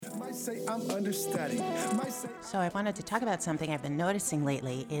say I'm understudy. Might say So I wanted to talk about something I've been noticing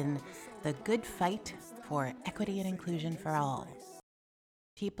lately in the good fight for equity and inclusion for all.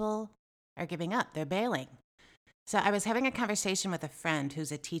 People are giving up, they're bailing. So I was having a conversation with a friend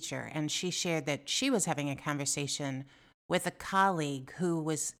who's a teacher, and she shared that she was having a conversation with a colleague who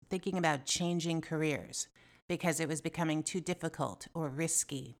was thinking about changing careers because it was becoming too difficult or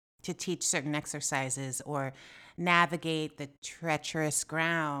risky to teach certain exercises or navigate the treacherous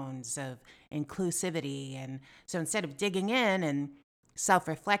grounds of inclusivity. And so instead of digging in and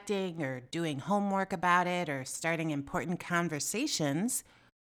self-reflecting or doing homework about it or starting important conversations,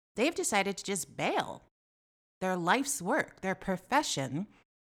 they've decided to just bail their life's work, their profession,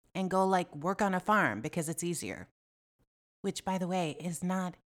 and go work on a farm because it's easier. Which, by the way, is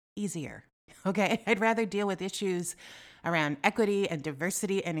not easier. Okay, I'd rather deal with issues around equity and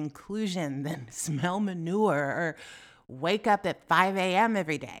diversity and inclusion than smell manure or wake up at 5 a.m.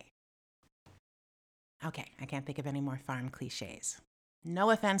 every day. Okay, I can't think of any more farm cliches.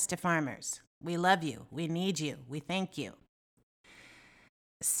 No offense to farmers. We love you. We need you. We thank you.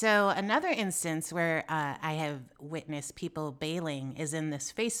 So another instance where I have witnessed people bailing is in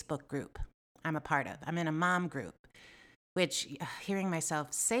this Facebook group I'm a part of. I'm in a mom group, which hearing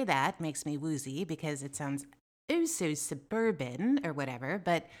myself say that makes me woozy because it sounds so suburban or whatever.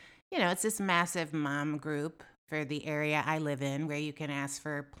 But, it's this massive mom group for the area I live in where you can ask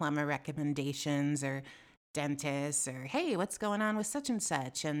for plumber recommendations or dentists or, hey, what's going on with such and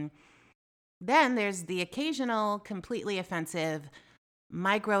such? And then there's the occasional completely offensive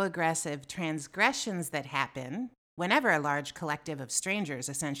microaggressive transgressions that happen whenever a large collective of strangers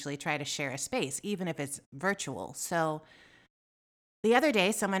essentially try to share a space, even if it's virtual. So the other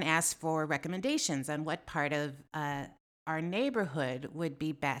day, someone asked for recommendations on what part of our neighborhood would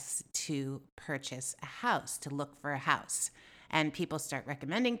be best to purchase a house, to look for a house. And people start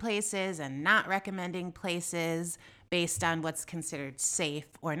recommending places and not recommending places based on what's considered safe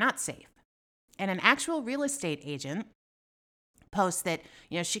or not safe. And an actual real estate agent posts that,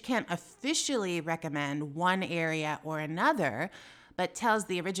 she can't officially recommend one area or another, but tells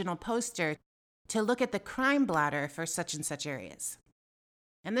the original poster to look at the crime blotter for such and such areas.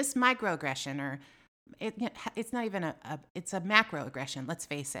 And this microaggression, or it's not even it's a macroaggression, let's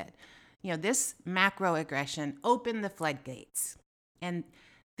face it. This macroaggression opened the floodgates. And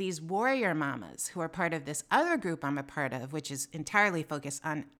these warrior mamas who are part of this other group I'm a part of, which is entirely focused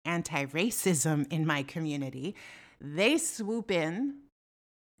on anti-racism in my community, they swoop in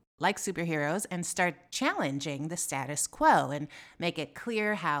like superheroes and start challenging the status quo and make it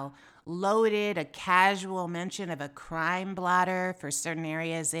clear how loaded a casual mention of a crime blotter for certain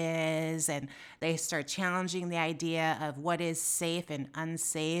areas is. And they start challenging the idea of what is safe and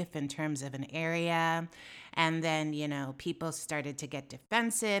unsafe in terms of an area. And then, people started to get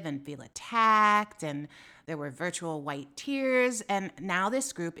defensive and feel attacked, and there were virtual white tears. And now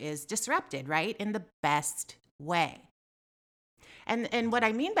this group is disrupted, right? In the best way. And what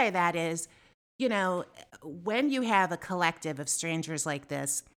I mean by that is, when you have a collective of strangers like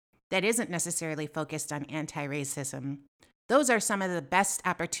this that isn't necessarily focused on anti-racism, those are some of the best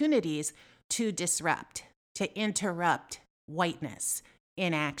opportunities to disrupt, to interrupt whiteness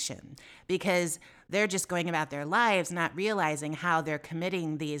in action, because they're just going about their lives not realizing how they're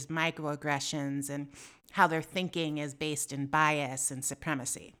committing these microaggressions and how their thinking is based in bias and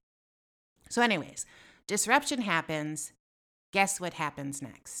supremacy. So anyways, disruption happens. Guess what happens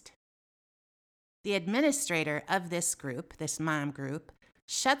next? The administrator of this group, this mom group,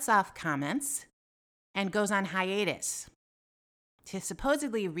 shuts off comments and goes on hiatus to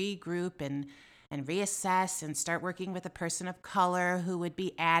supposedly regroup and reassess and start working with a person of color who would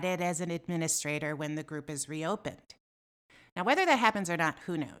be added as an administrator when the group is reopened. Now, whether that happens or not,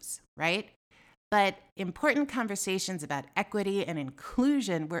 who knows, right? But important conversations about equity and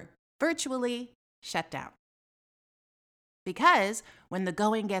inclusion were virtually shut down. Because when the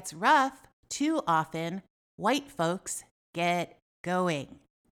going gets rough, too often, white folks get going.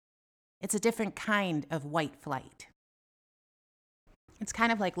 It's a different kind of white flight. It's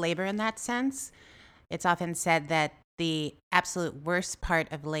kind of like labor in that sense. It's often said that the absolute worst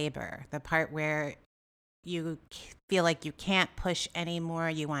part of labor, the part where you feel like you can't push anymore,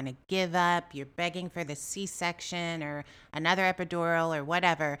 you want to give up, you're begging for the C-section or another epidural or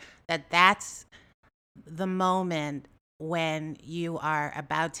whatever, that's the moment when you are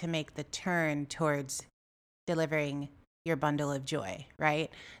about to make the turn towards delivering your bundle of joy, right?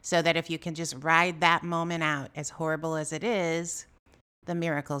 So that if you can just ride that moment out, as horrible as it is, the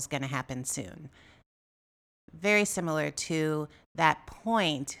miracle's going to happen soon. Very similar to that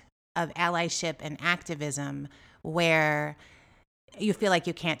point of allyship and activism where you feel like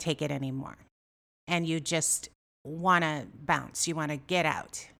you can't take it anymore and you just want to bounce, you want to get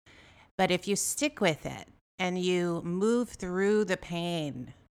out. But if you stick with it and you move through the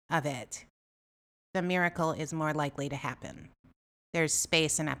pain of it, the miracle is more likely to happen. There's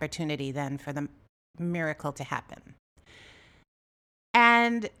space and opportunity then for the miracle to happen.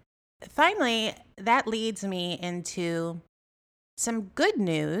 And finally, that leads me into some good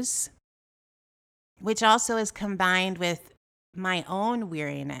news, which also is combined with my own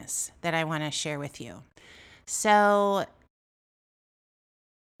weariness that I want to share with you. So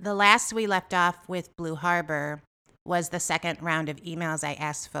the last we left off with Blue Harbor was the second round of emails I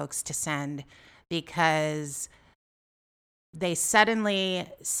asked folks to send because they suddenly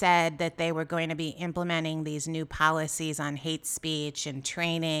said that they were going to be implementing these new policies on hate speech and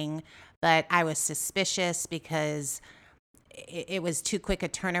training, but I was suspicious because it was too quick a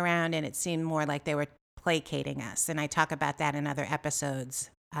turnaround and it seemed more like they were placating us. And I talk about that in other episodes.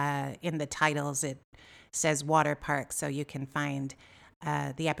 In the titles, it says waterpark, so you can find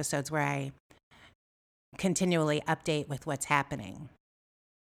the episodes where I continually update with what's happening.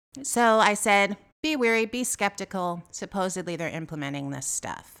 So I said, be wary, be skeptical. Supposedly they're implementing this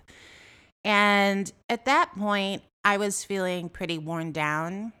stuff. And at that point, I was feeling pretty worn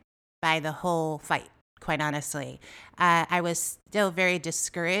down by the whole fight, quite honestly. I was still very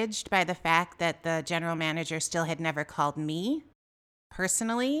discouraged by the fact that the general manager still had never called me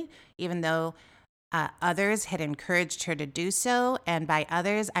personally, even though others had encouraged her to do so. And by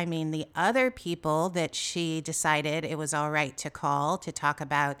others, I mean the other people that she decided it was all right to call to talk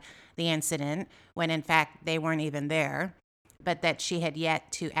about the incident, when in fact they weren't even there, but that she had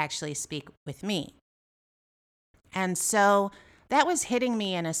yet to actually speak with me. And so that was hitting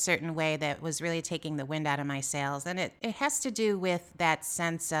me in a certain way that was really taking the wind out of my sails. And it has to do with that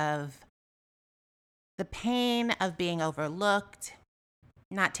sense of the pain of being overlooked,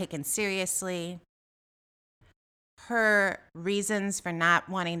 not taken seriously, her reasons for not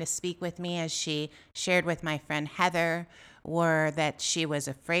wanting to speak with me, as she shared with my friend Heather, were that she was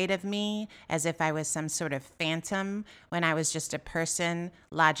afraid of me, as if I was some sort of phantom when I was just a person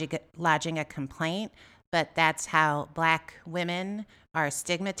lodging a complaint. But that's how Black women are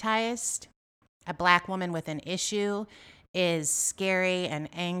stigmatized. A Black woman with an issue is scary and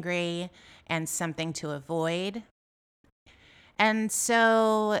angry and something to avoid. And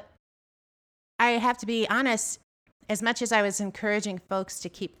so I have to be honest, as much as I was encouraging folks to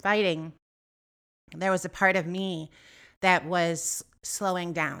keep fighting, there was a part of me that was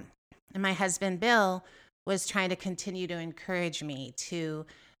slowing down. And my husband, Bill, was trying to continue to encourage me to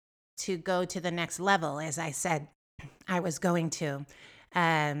go to the next level, as I said I was going to.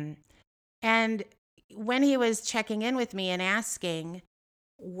 And when he was checking in with me and asking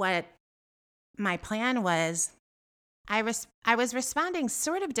what my plan was, I was responding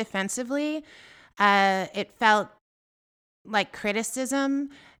sort of defensively. It felt like criticism,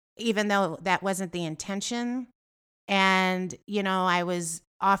 even though that wasn't the intention. And, I was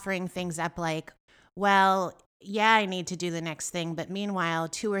offering things up like, well, yeah, I need to do the next thing. But meanwhile,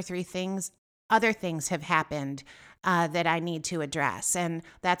 2 or 3 other things have happened that I need to address. And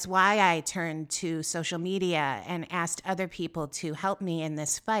that's why I turned to social media and asked other people to help me in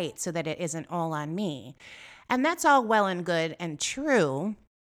this fight so that it isn't all on me. And that's all well and good and true.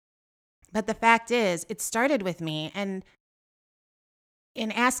 But the fact is, it started with me. And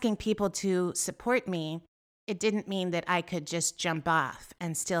in asking people to support me, it didn't mean that I could just jump off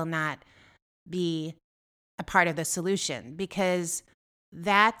and still not be a part of the solution, because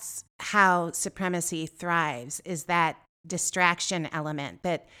that's how supremacy thrives, is that distraction element,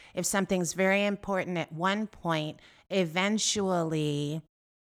 that if something's very important at one point, eventually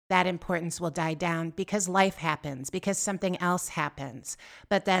that importance will die down because life happens, because something else happens.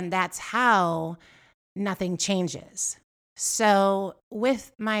 But then that's how nothing changes. So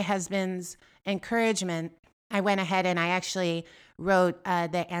with my husband's encouragement, I went ahead and I actually wrote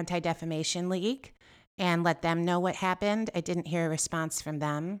the Anti-Defamation League and let them know what happened. I didn't hear a response from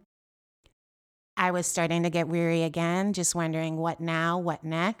them. I was starting to get weary again, just wondering what now, what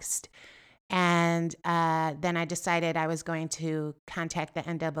next. And then I decided I was going to contact the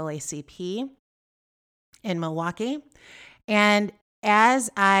NAACP in Milwaukee. And as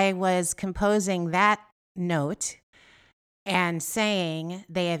I was composing that note and saying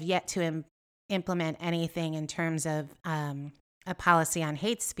they have yet to implement anything in terms of a policy on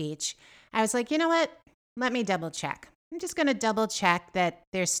hate speech, I was like, you know what? Let me double check. I'm just going to double check that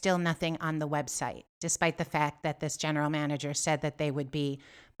there's still nothing on the website, despite the fact that this general manager said that they would be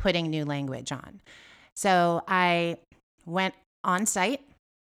putting new language on. So I went on site,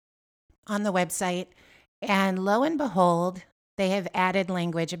 on the website, and lo and behold, they have added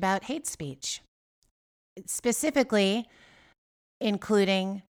language about hate speech, specifically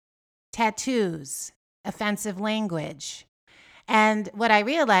including tattoos, offensive language. And what I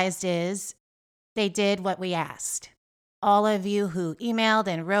realized is they did what we asked. All of you who emailed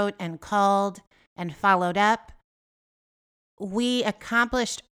and wrote and called and followed up, we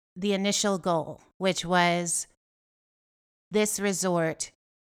accomplished the initial goal, which was this resort,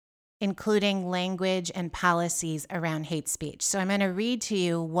 including language and policies around hate speech. So I'm going to read to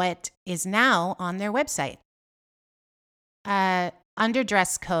you what is now on their website. Under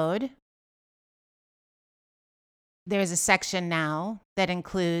dress code, there's a section now that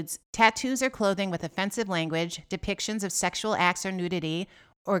includes tattoos or clothing with offensive language, depictions of sexual acts or nudity,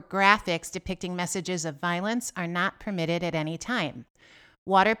 or graphics depicting messages of violence are not permitted at any time.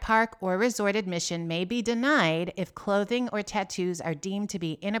 Waterpark or resort admission may be denied if clothing or tattoos are deemed to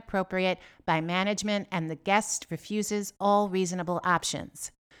be inappropriate by management and the guest refuses all reasonable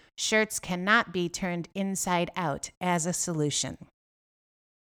options. Shirts cannot be turned inside out as a solution.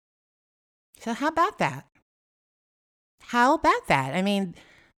 So how about that? How about that? I mean,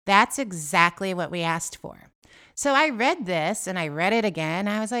 that's exactly what we asked for. So I read this and I read it again.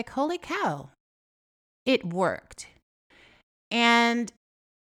 I was like, holy cow, it worked. And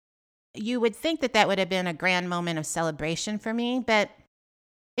you would think that that would have been a grand moment of celebration for me, but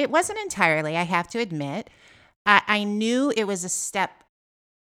it wasn't entirely, I have to admit. I knew it was a step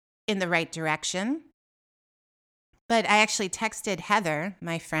in the right direction, but I actually texted Heather,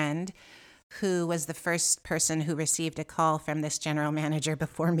 my friend, who was the first person who received a call from this general manager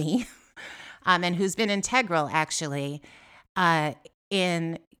before me, and who's been integral, actually,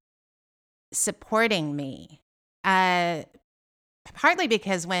 in supporting me. Partly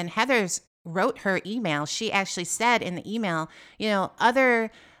because when Heather wrote her email, she actually said in the email,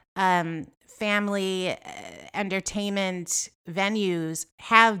 other family entertainment venues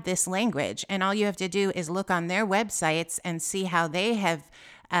have this language, and all you have to do is look on their websites and see how they have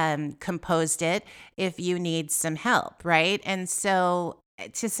composed it if you need some help, right? And so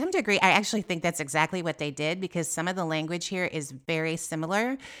to some degree, I actually think that's exactly what they did, because some of the language here is very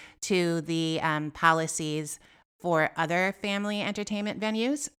similar to the policies for other family entertainment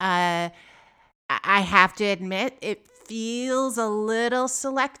venues. I have to admit, it feels a little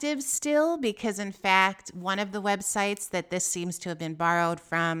selective still, because in fact, one of the websites that this seems to have been borrowed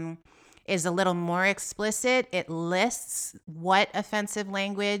from is a little more explicit. It lists what offensive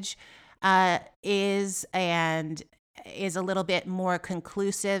language is, and is a little bit more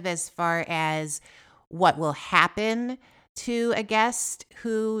conclusive as far as what will happen to a guest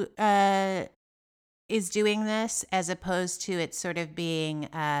who is doing this, as opposed to it sort of being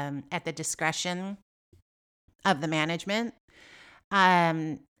at the discretion of the management.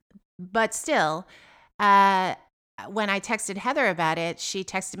 But still, when I texted Heather about it, she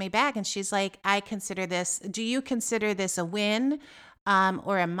texted me back and she's like, do you consider this a win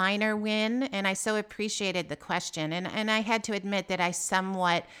or a minor win? And I so appreciated the question. And I had to admit that I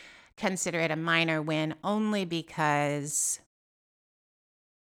somewhat consider it a minor win, only because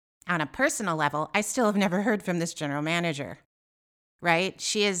on a personal level, I still have never heard from this general manager, right?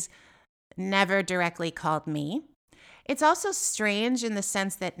 She has never directly called me. It's also strange in the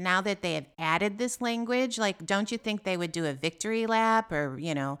sense that now that they have added this language, like, don't you think they would do a victory lap, or,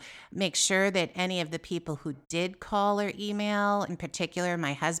 make sure that any of the people who did call or email, in particular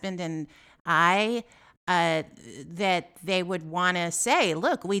my husband and I, that they would want to say,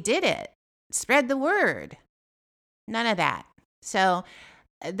 look, we did it, spread the word. None of that. So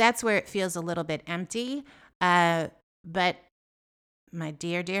that's where it feels a little bit empty. But my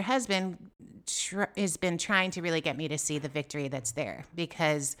dear, dear husband has been trying to really get me to see the victory that's there,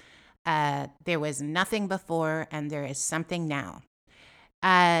 because there was nothing before and there is something now.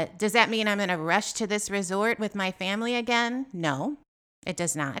 Does that mean I'm going to rush to this resort with my family again? No, it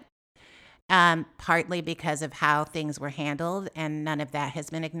does not. Partly because of how things were handled, and none of that has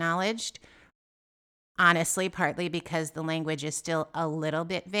been acknowledged. Honestly, partly because the language is still a little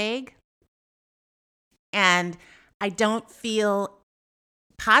bit vague. And I don't feel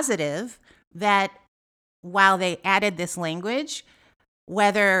positive that while they added this language,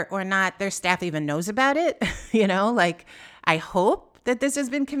 whether or not their staff even knows about it, I hope that this has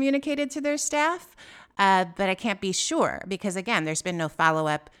been communicated to their staff, but I can't be sure, because again, there's been no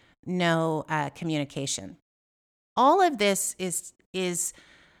follow-up, no communication. All of this is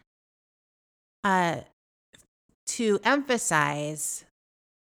to emphasize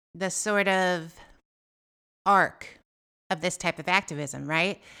the sort of arc of this type of activism,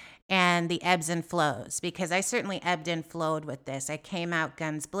 right? And the ebbs and flows, because I certainly ebbed and flowed with this. I came out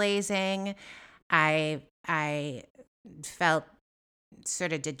guns blazing. I felt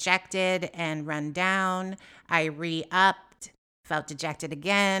sort of dejected and run down. I re-upped, felt dejected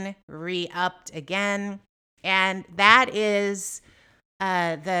again, re-upped again. And that is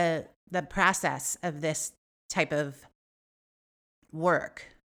the process of this type of work.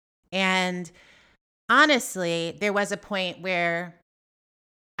 And honestly, there was a point where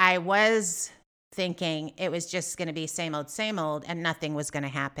I was thinking it was just going to be same old, and nothing was going to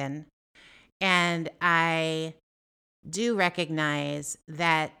happen. And I do recognize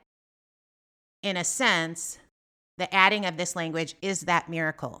that, in a sense, the adding of this language is that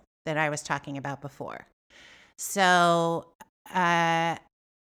miracle that I was talking about before. So,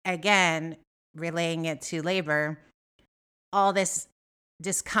 again, relaying it to labor, all this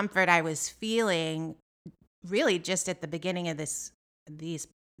discomfort I was feeling really just at the beginning of this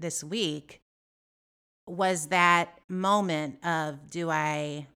week was that moment of, do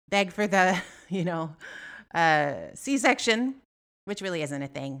I beg for the, C-section, which really isn't a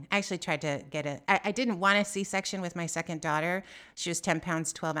thing. I actually tried to get I didn't want a C-section with my second daughter. She was 10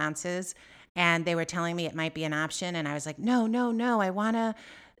 pounds, 12 ounces. And they were telling me it might be an option. And I was like, no, I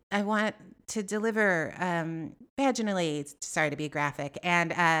want to deliver vaginally. Sorry to be graphic.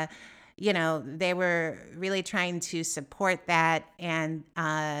 And, they were really trying to support that. And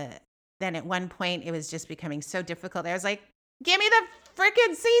then at one point, it was just becoming so difficult. I was like, give me the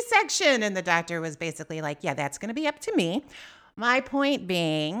freaking C-section. And the doctor was basically like, yeah, that's going to be up to me. My point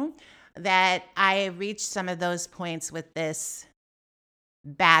being that I reached some of those points with this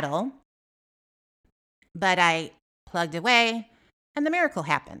battle, but I plugged away and the miracle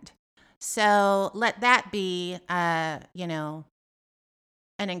happened. So let that be,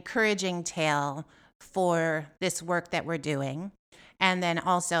 an encouraging tale for this work that we're doing. And then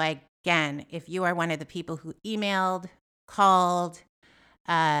also, again, if you are one of the people who emailed, called,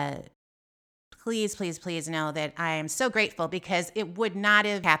 please know that I am so grateful, because it would not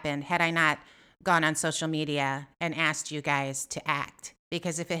have happened had I not gone on social media and asked you guys to act.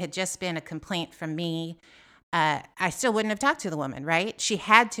 Because if it had just been a complaint from me, I still wouldn't have talked to the woman, right? She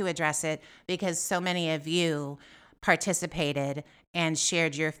had to address it because so many of you participated and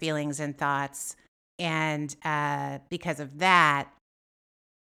shared your feelings and thoughts. And because of that,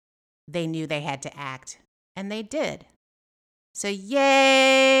 they knew they had to act. And they did. So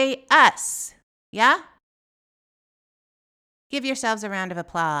yay us. Yeah? Give yourselves a round of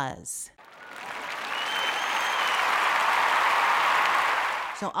applause.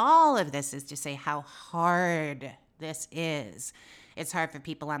 So all of this is to say how hard this is. It's hard for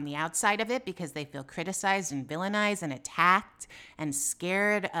people on the outside of it because they feel criticized and villainized and attacked and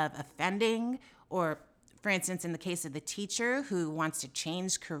scared of offending. Or, for instance, in the case of the teacher who wants to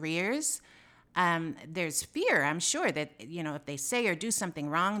change careers, there's fear, I'm sure, that, if they say or do something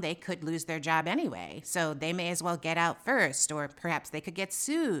wrong, they could lose their job anyway. So they may as well get out first, or perhaps they could get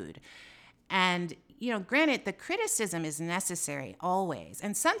sued. And, granted, the criticism is necessary always.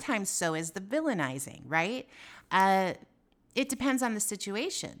 And sometimes so is the villainizing, right? It depends on the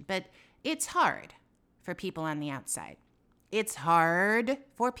situation, but it's hard for people on the outside. It's hard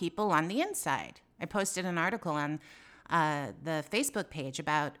for people on the inside. I posted an article on the Facebook page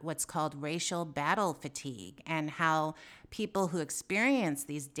about what's called racial battle fatigue, and how people who experience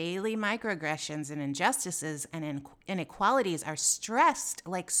these daily microaggressions and injustices and inequalities are stressed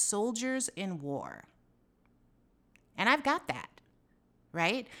like soldiers in war. And I've got that,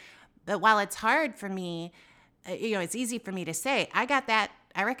 right? But while it's hard for me, it's easy for me to say, I got that,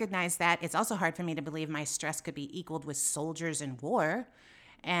 I recognize that. It's also hard for me to believe my stress could be equaled with soldiers in war.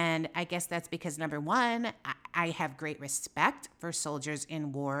 And I guess that's because, number one, I have great respect for soldiers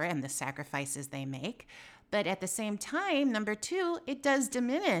in war and the sacrifices they make. But at the same time, number two, it does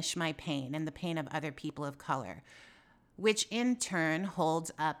diminish my pain and the pain of other people of color, which in turn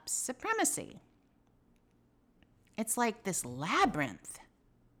holds up supremacy. It's like this labyrinth.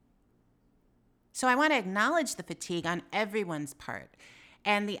 So I want to acknowledge the fatigue on everyone's part,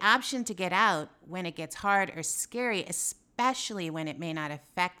 and the option to get out when it gets hard or scary, especially when it may not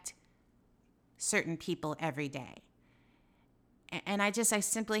affect certain people every day. And I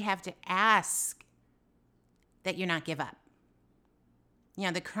simply have to ask that you not give up.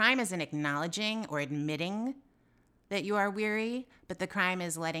 The crime isn't acknowledging or admitting that you are weary, but the crime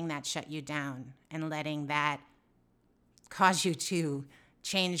is letting that shut you down and letting that cause you to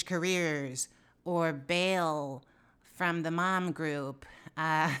change careers or bail from the mom group,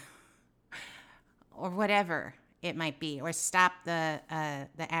 or whatever it might be, or stop the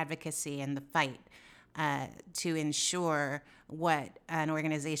advocacy and the fight to ensure what an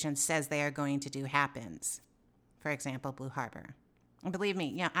organization says they are going to do happens. For example, Blue Harbor. And believe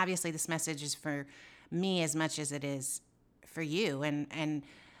me, obviously this message is for me as much as it is for you. And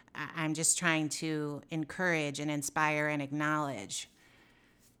I'm just trying to encourage and inspire and acknowledge.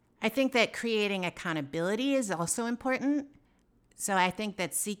 I think that creating accountability is also important. So I think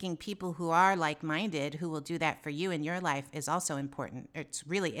that seeking people who are like-minded, who will do that for you in your life, is also important.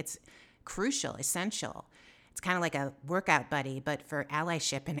 It's crucial, essential. It's kind of like a workout buddy, but for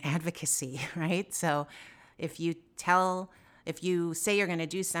allyship and advocacy, right? So if you say you're going to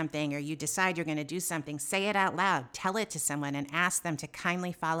do something, or you decide you're going to do something, say it out loud, tell it to someone, and ask them to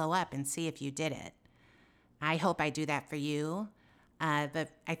kindly follow up and see if you did it. I hope I do that for you. But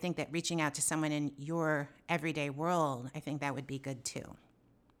I think that reaching out to someone in your everyday world, I think that would be good too.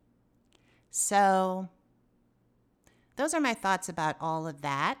 So those are my thoughts about all of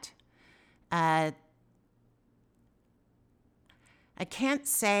that. I can't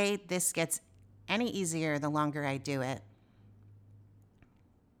say this gets any easier the longer I do it,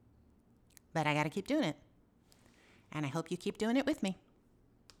 but I got to keep doing it. And I hope you keep doing it with me.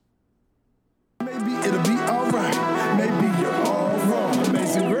 Maybe it'll be alright. Maybe you're all wrong.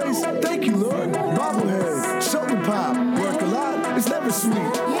 Amazing grace, thank you, Lord. Bobblehead, shoulder pop, work a lot. It's never sweet.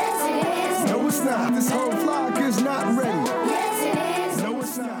 Yes, it is. No, it's not. This whole flock is not ready.